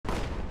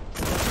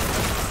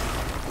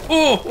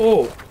Oh,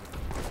 oh!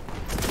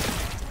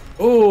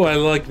 Oh, I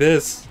like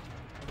this.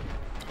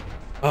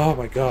 Oh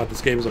my god, this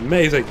game is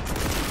amazing.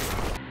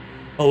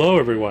 Hello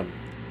everyone.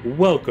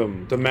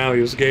 Welcome to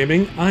Malleus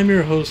Gaming. I'm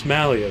your host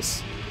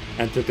Malleus.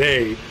 And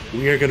today,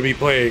 we are going to be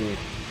playing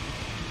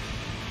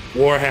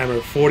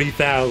Warhammer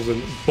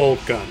 40,000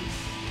 Boltgun.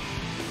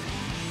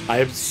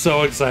 I am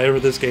so excited for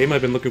this game. I've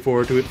been looking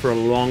forward to it for a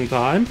long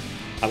time.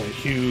 I'm a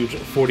huge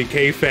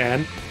 40k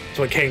fan,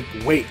 so I can't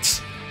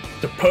wait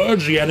to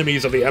purge the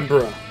enemies of the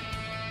Emperor.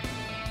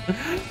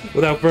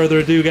 Without further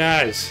ado,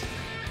 guys,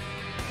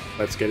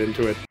 let's get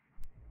into it.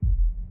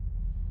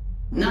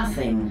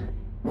 Nothing,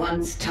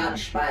 once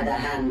touched by the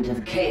hand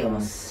of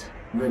chaos,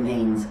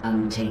 remains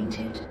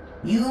untainted.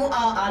 You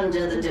are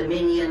under the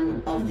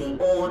dominion of the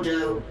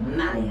Ordo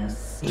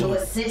Malleus to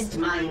assist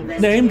my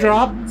investigations Name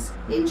drop.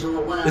 Into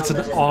a world It's an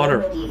that has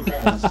honor. already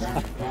felt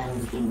that fell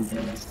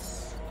infamous.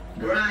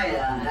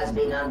 Graia has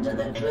been under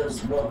the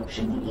close watch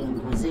of the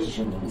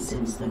Inquisition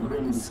since the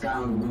Grim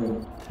Skull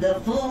War. The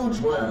Forge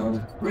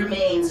world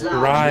remains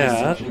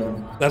largely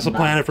secure. That's a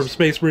planet from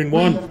Space Marine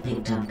 1. We have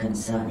picked up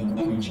concerning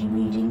energy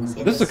readings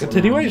in This is the a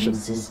continuation.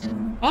 surrounding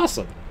system.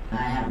 Awesome. I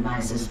have my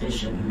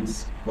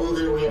suspicions,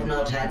 although we have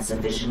not had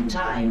sufficient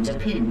time to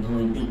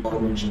pinpoint the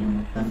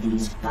origin of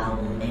these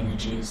foul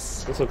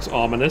energies. This looks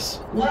ominous.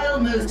 While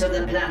most of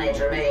the planet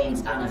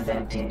remains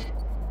unaffected,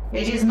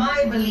 it is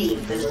my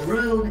belief that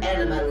rogue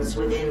elements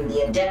within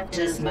the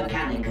Adeptus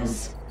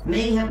Mechanicus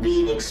may have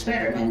been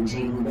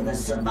experimenting with a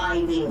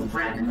surviving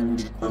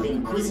fragment of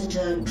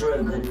Inquisitor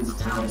Drogon's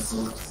power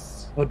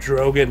source. Oh,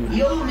 Drogon.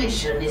 Your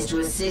mission is to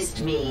assist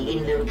me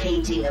in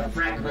locating a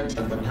fragment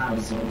of the power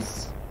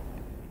source.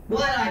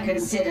 While I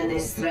consider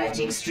this threat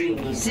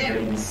extremely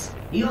serious,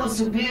 your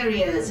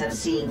superiors have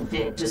seen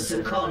fit to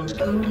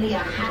second only a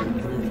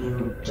handful of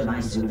you to my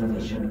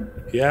supervision.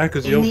 Yeah,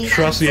 because you don't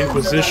trust the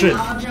Inquisition. In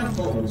the absence of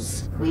a larger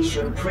force, we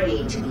should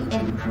pray to the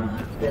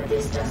Emperor that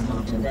this does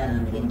not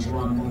develop into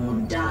a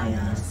more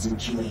dire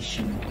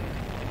situation.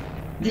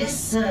 This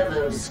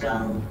servo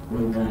skull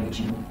will guide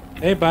you.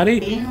 Hey,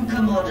 buddy. In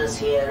Commodus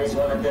here is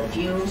one of the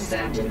few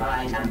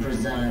sanctified and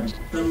preserved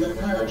from the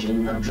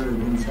purging of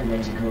Drogon's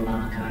heretical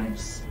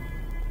archives.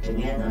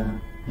 Together,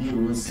 you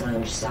will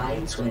search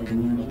sites where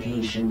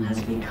communication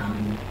has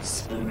become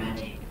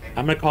sporadic.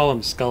 I'm gonna call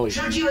him Scully.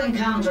 Should you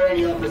encounter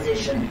any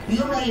opposition,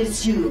 you may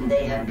assume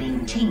they have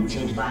been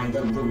tainted by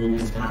the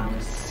ruinous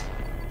powers.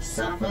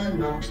 Suffer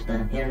not the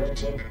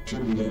heretic to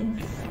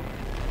live.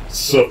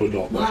 Suffer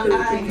not the While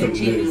I heretic to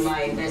continue live.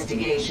 my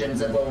investigations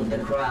aboard the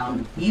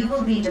Crown, you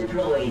will be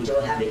deployed to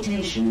a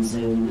habitation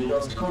zone we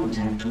lost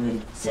contact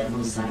with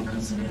several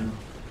cycles ago.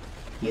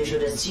 You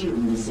should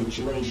assume the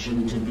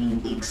situation to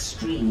be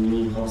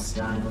extremely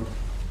hostile.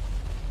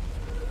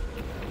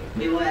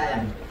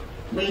 Beware.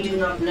 We do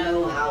not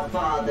know how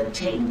far the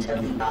taint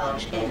of the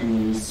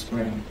arch-enemy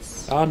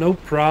spreads. Ah, no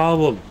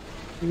problem.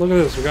 Look at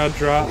this, we got a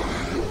drop.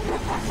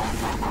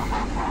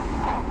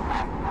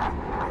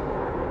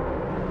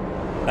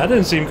 That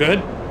didn't seem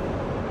good.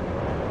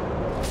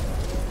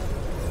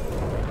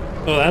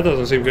 Oh, that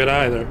doesn't seem good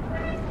either.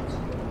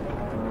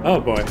 Oh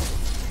boy.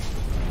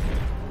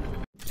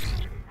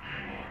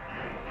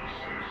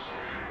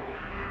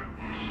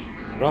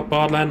 Drop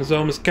pod landing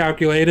zone is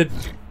calculated.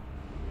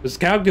 It's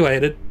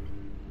calculated.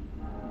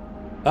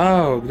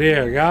 Oh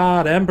dear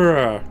God,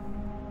 Emperor.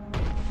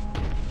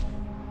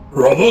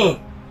 Brother.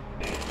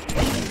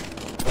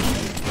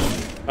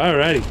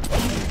 Alrighty.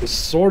 It's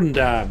sorting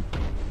time.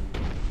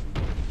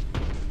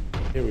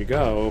 Here we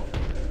go.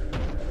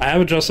 I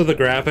have adjusted the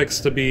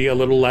graphics to be a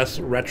little less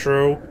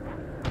retro.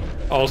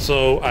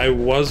 Also, I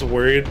was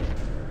worried.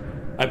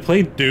 I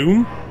played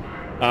Doom.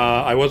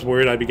 I was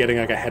worried I'd be getting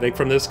like a headache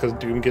from this because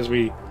Doom gives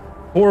me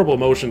horrible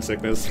motion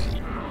sickness.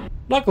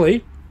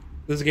 Luckily,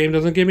 this game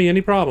doesn't give me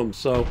any problems,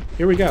 so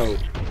here we go.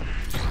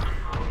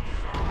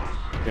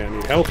 Yeah, I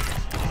need help.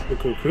 Cool,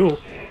 cool, cool.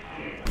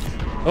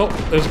 Oh,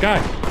 there's a guy.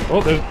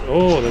 Oh,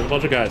 there's a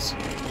bunch of guys.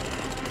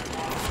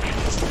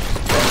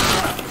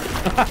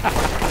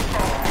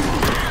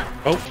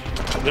 Oh,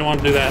 didn't want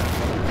to do that.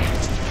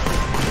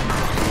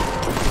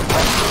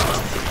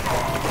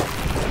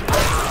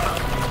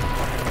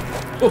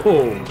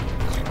 Oh,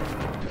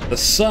 the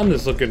sun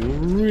is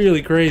looking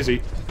really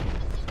crazy.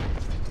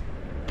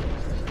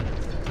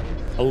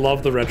 I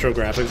love the retro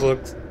graphics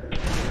looks.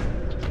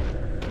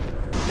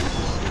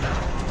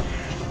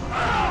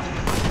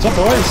 What's up,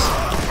 boys?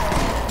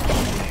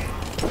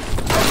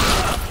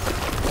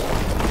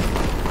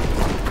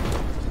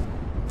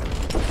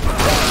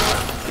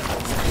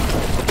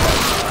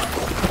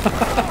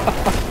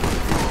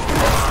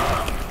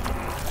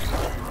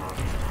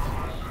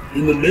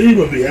 In the name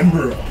of the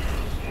Emperor.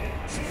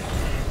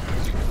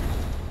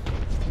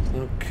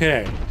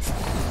 Okay.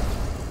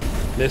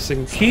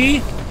 Missing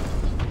key.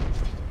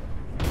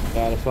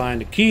 Gotta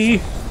find a key.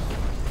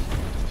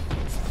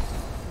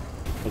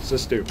 What's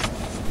this do?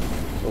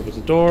 Opens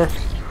the door.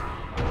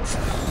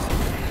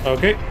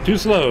 Okay, too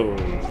slow.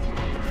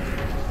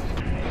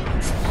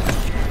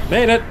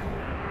 Made it!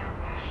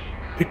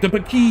 Picked up a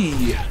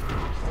key!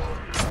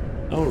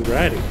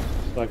 Alrighty.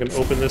 So I can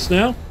open this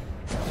now.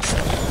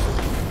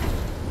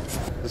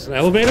 Is this an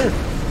elevator?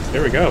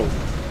 There we go.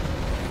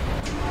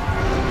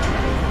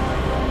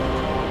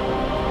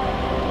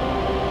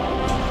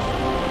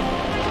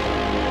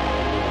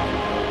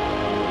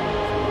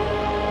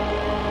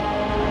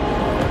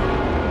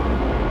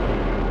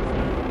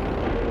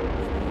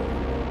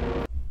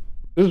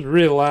 This is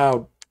really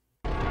loud.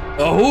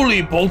 A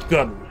holy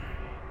Boltgun.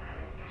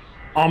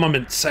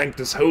 Armament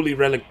Sanctus Holy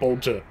Relic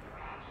Bolter.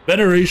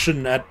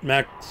 Veneration at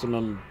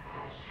maximum.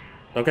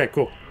 Okay,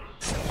 cool.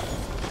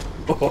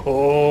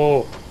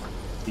 Oh,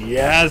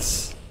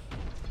 yes.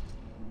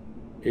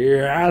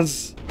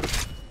 Yes.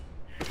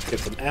 Get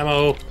some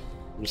ammo.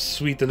 Some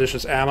sweet,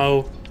 delicious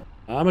ammo.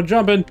 I'm a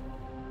jumping.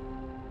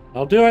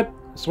 I'll do it.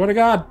 I swear to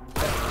God.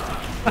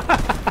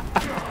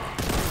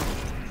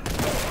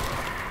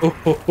 Oh,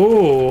 ho,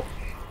 ho.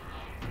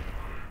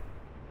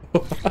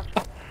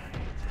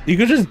 You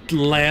could just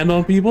land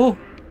on people?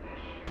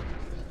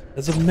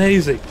 That's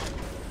amazing.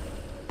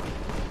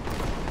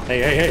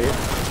 Hey, hey, hey.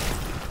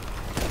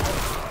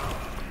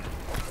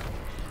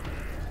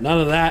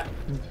 None of that,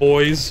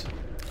 boys.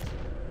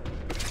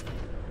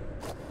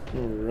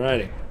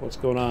 Alrighty, what's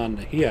going on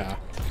here?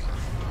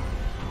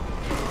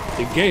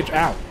 Engage,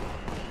 ow.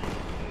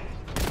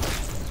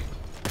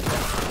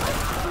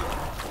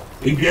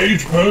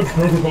 Engage purge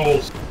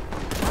protocols.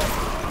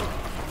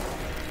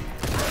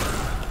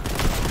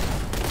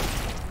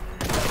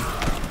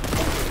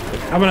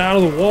 Coming out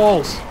of the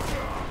walls.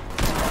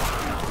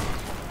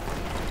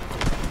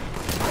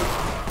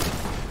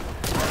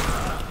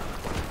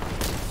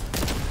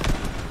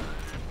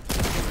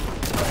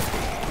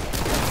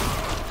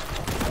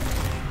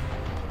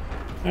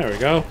 There we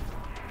go.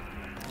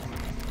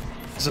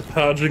 The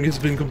purging has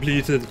been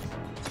completed.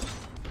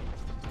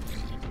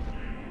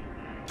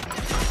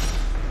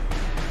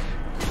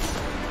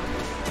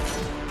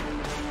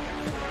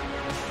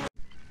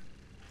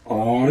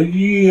 Oh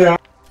yeah.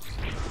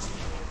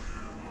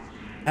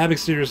 Have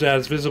exterior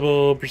status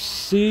visible.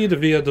 Proceed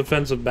via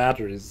defensive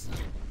batteries.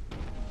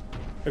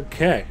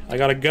 Okay, I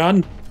got a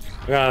gun.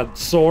 I got a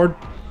sword.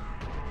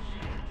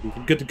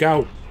 We're good to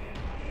go.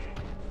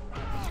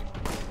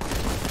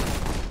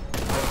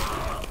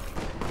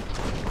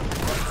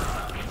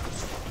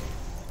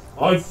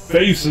 My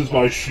face is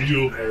my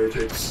shield,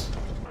 heretics.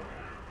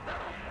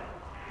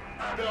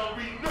 There'll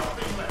be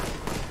nothing left.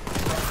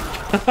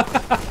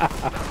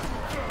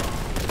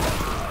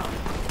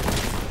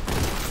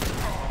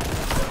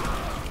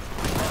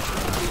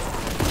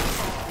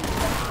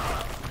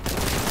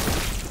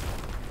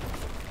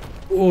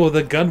 Oh,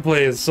 the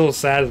gunplay is so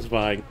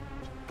satisfying.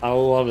 I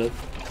love it.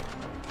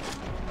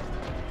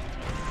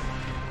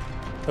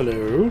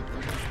 Hello?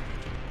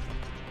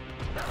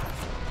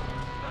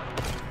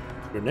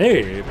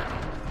 Grenade?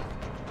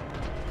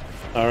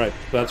 Alright,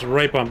 that's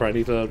right bumper. I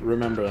need to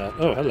remember that.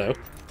 Oh, hello.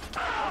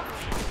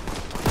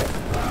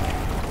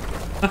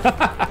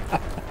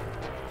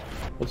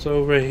 What's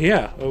over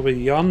here? Over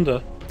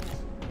yonder?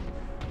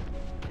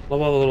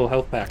 Love all the little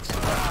health packs.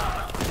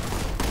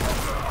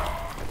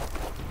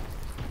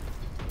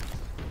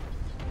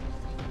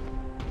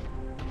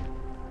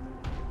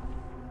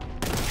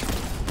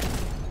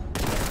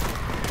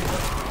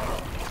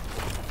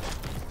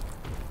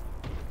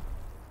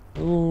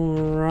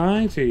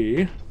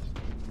 Alrighty.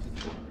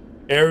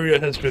 Area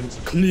has been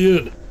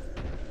cleared.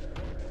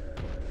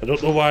 I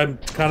don't know why I'm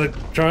kind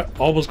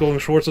of almost going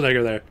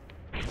Schwarzenegger there.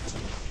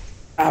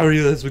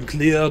 Area has been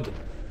cleared.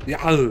 Yeah.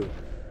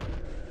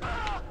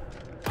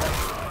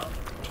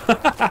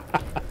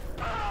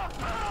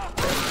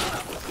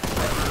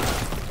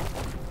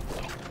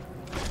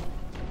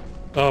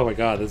 Oh my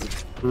god, this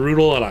is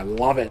brutal and I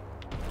love it.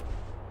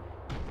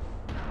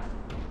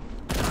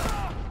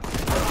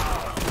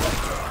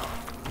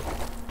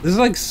 This is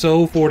like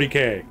so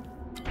 40k.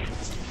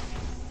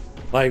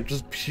 Like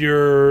just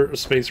pure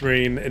Space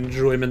Marine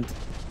enjoyment.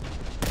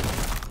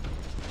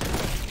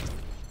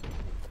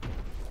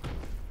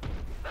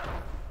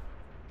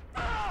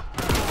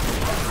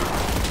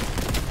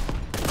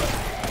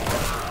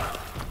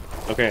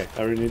 Okay,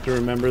 I really need to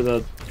remember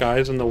the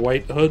guys in the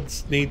white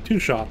hoods need 2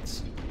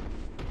 shots.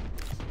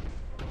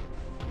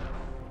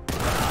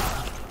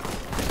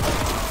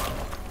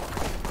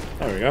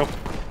 There we go.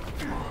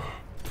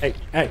 Hey,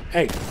 hey,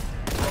 hey!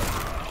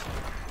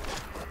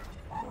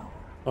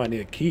 Oh, I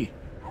need a key.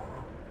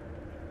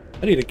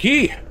 I need a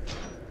key!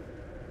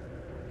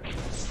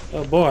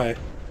 Oh boy.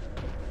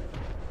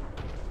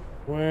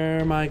 Where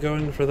am I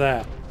going for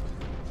that?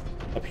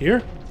 Up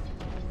here?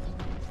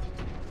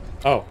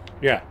 Oh,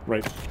 yeah,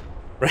 right.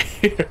 Right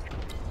here.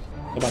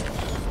 Come on.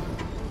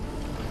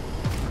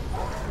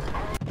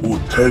 For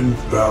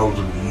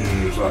 10,000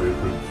 years I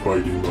have been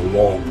fighting the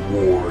long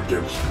war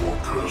against your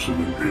cursed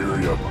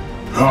Imperium.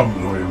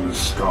 Come,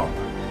 loyalist scum,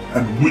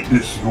 and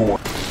witness your...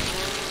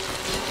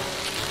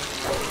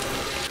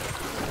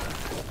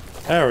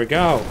 There we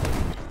go.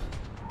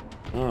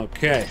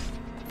 Okay.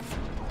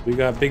 We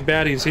got big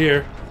baddies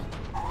here.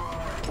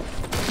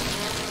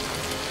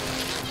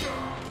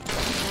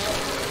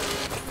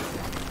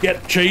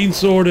 Get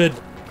chain-sworded.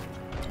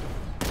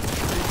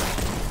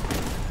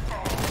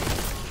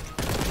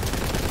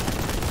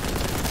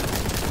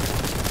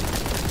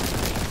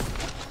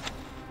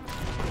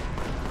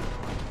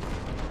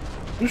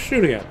 Who's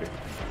shooting at me?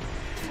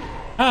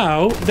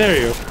 How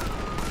dare you?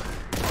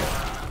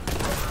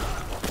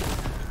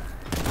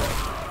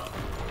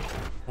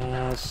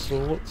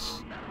 So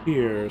what's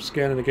here?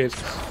 Scanning the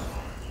cases.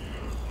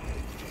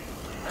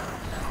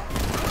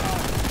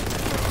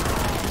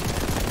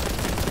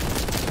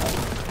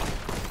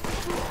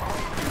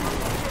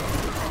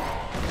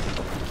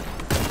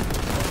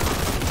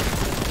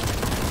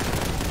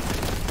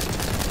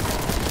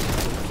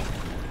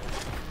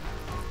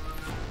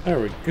 There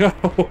we go.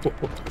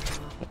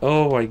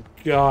 Oh my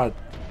god.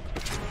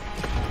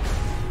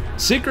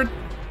 Secret!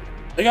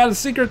 I got a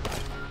secret!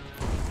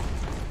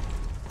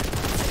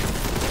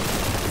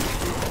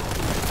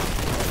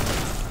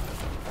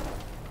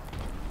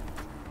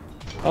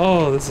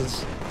 Oh, this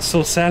is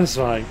so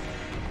satisfying.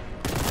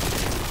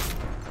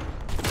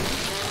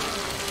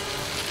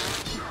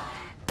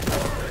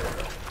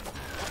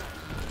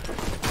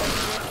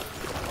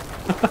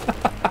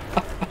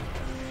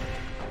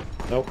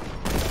 Nope.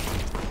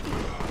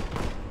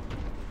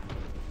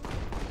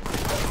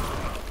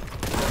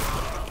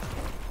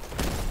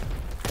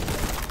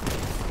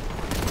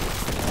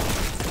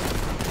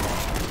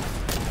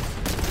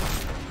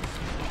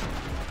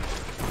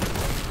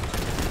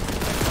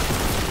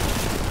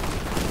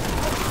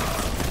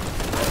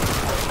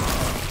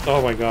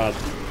 Oh my god.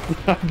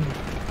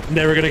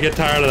 Never gonna get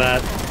tired of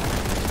that.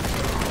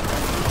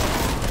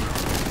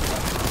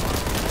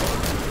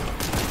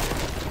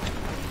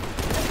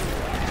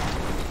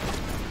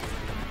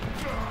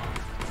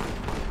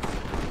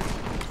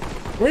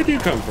 Where do you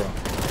come from?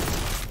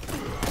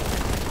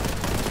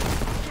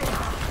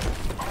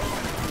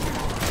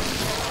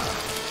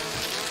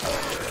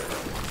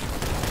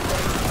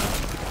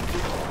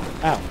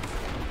 Ow.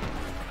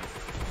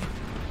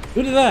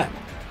 Who did that?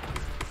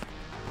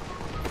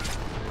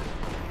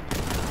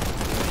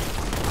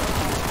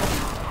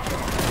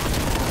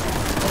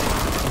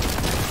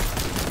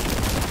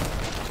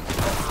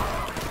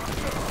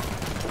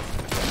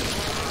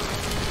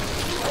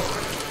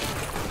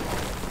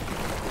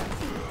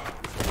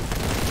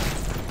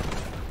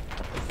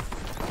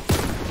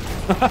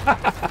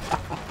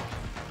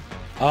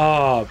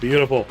 Ah,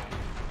 beautiful.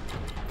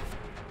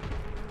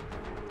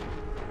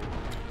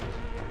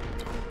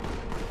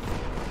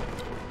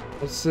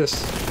 What's this?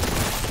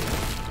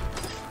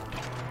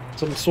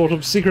 Some sort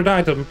of secret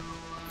item.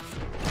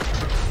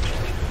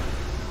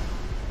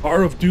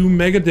 Bar of Doom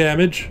mega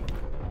damage.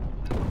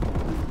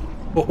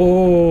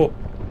 Oh,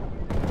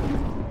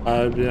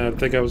 I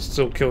think I was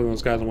still killing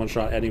those guys in one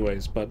shot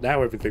anyways, but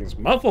now everything's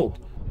muffled.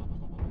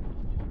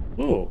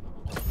 Oh.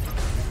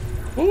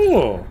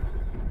 Oh!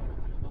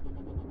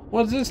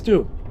 What does this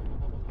do?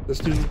 This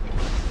do...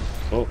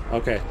 Oh,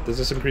 okay. Does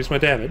this increase my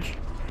damage?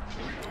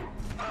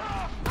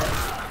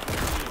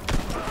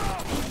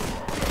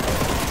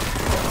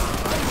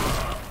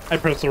 I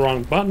pressed the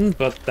wrong button,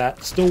 but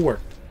that still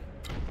worked.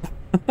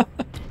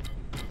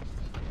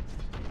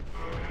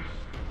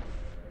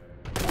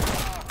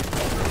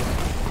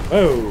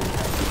 Oh!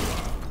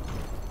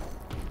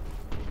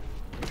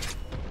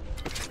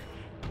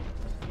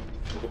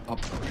 Up.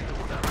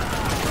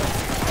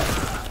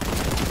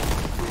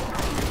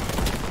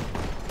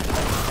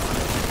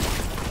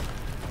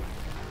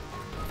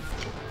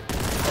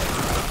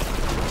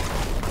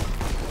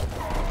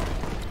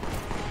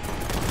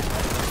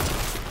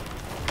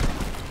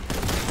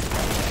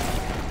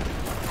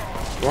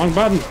 Wrong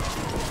button.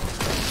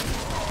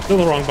 Still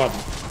the wrong button.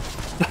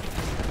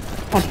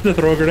 I wanted to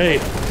throw a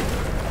grenade.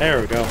 There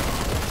we go.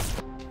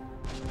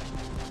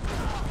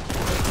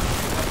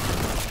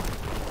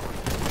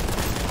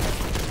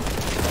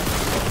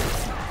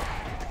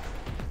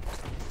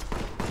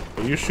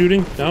 Are you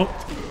shooting? No.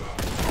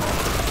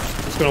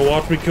 Just gonna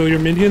watch me kill your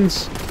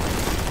minions? I'm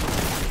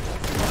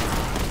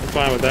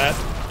fine with that.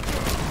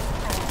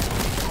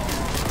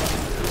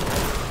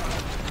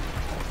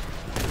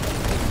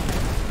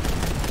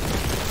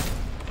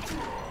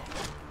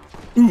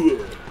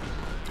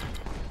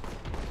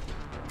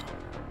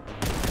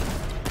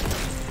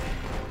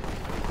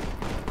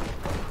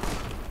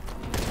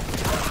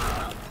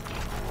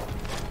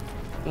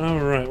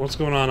 Alright, what's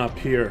going on up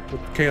here with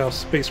Chaos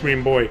Space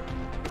Marine Boy?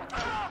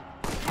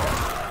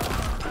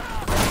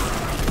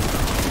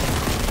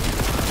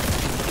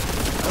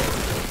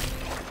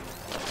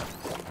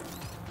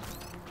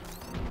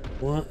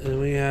 What do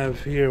we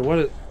have here? What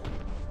is...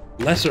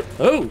 Lesser...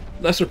 Oh!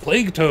 Lesser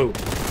Plague Toad!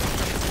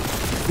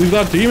 We've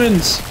got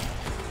demons!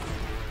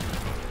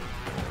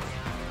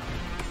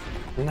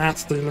 And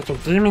that's the little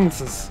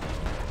demons.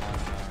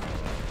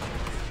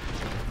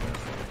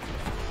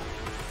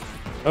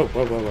 Oh,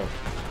 whoa, whoa, whoa.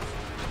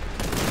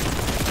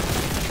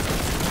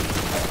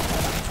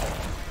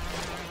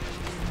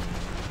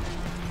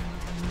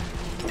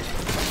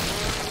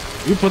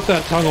 You put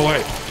that tongue away.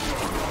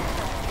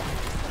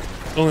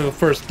 It's only the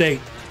first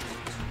date.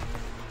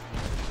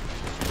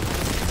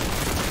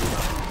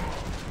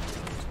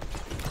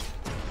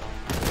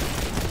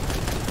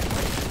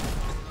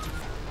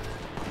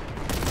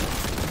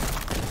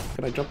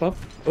 Can I jump up?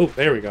 Oh,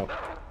 there we go.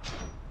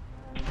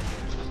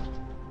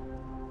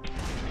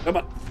 Come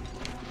on.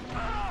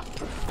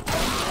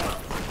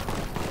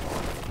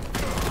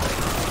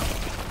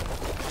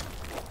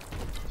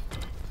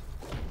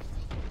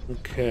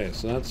 Okay,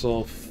 so that's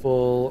all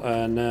full,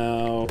 and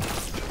now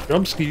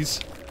jump skis.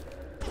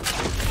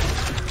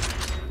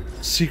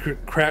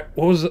 Secret crack.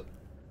 What was it?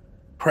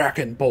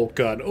 Kraken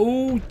Boltgun.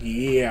 Oh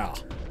yeah.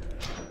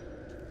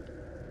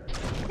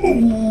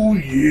 Oh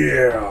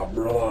yeah,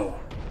 bro.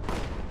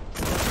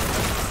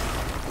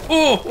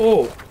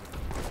 Oh.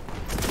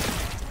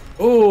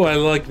 Oh, I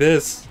like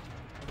this.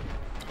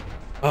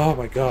 Oh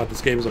my god,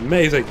 this game is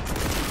amazing.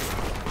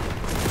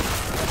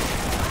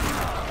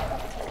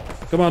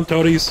 Come on,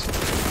 toadies.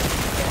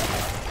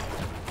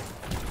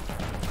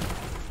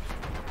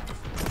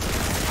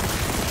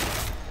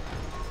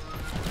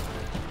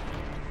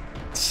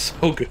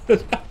 So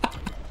good.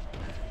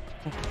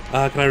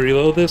 Can I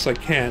reload this? I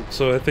can't,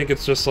 so I think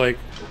it's just like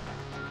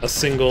a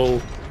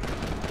single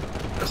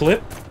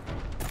clip.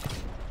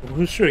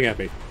 Who's shooting at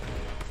me?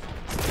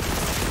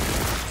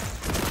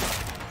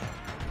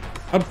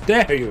 How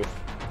dare you!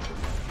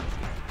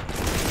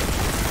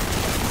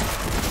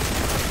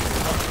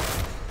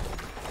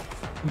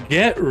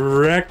 Get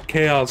wrecked,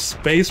 Chaos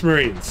Space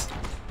Marines!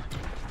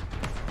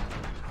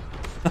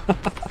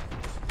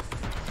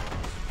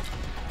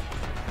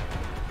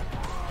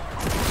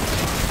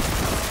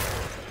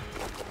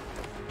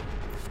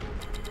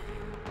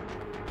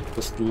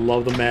 Just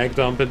love the mag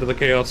dump into the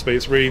Chaos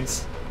Space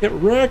Marines. Get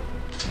wrecked!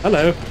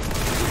 Hello!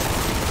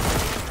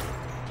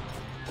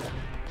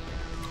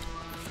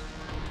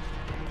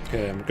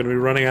 Okay, I'm gonna be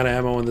running out of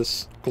ammo in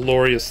this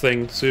glorious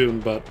thing soon,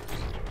 but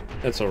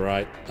that's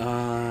alright.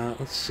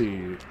 Let's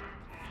see.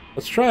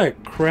 Let's try a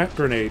crap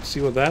grenade,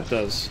 see what that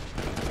does.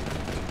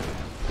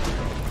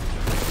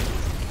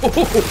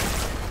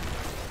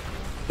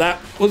 Oh! That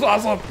was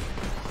awesome!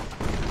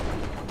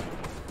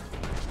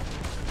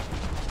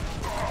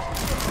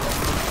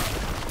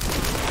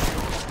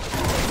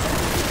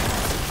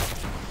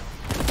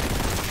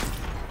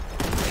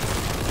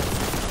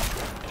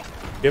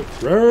 Get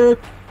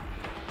wrecked!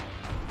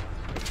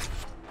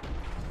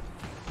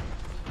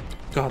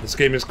 God, this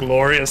game is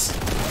glorious.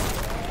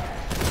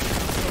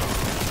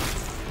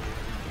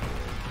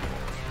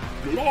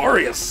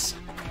 Glorious!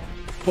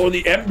 For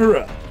the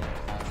Emperor!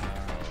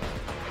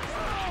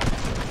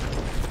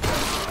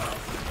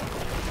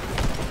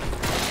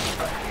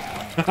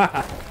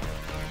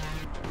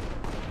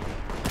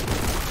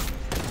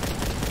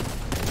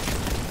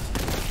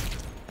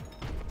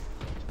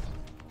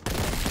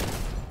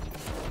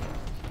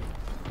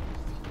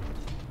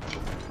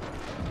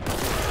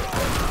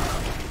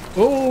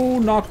 Oh,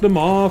 knocked them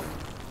off.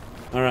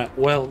 Alright,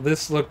 well,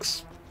 this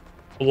looks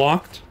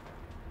blocked.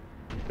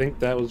 I think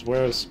that was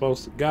where I was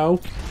supposed to go.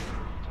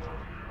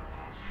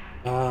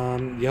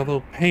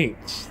 Yellow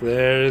paint.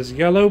 There's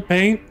yellow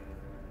paint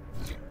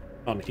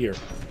on here.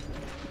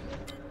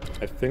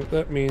 I think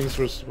that means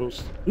we're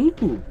supposed to...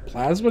 Ooh,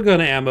 plasma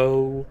gun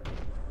ammo.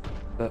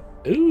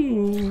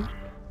 Ooh.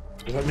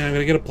 Does that mean I'm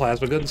gonna get a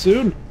plasma gun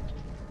soon?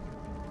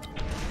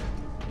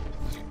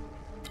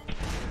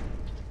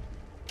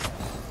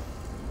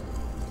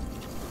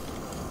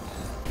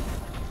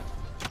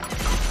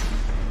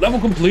 Level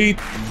complete!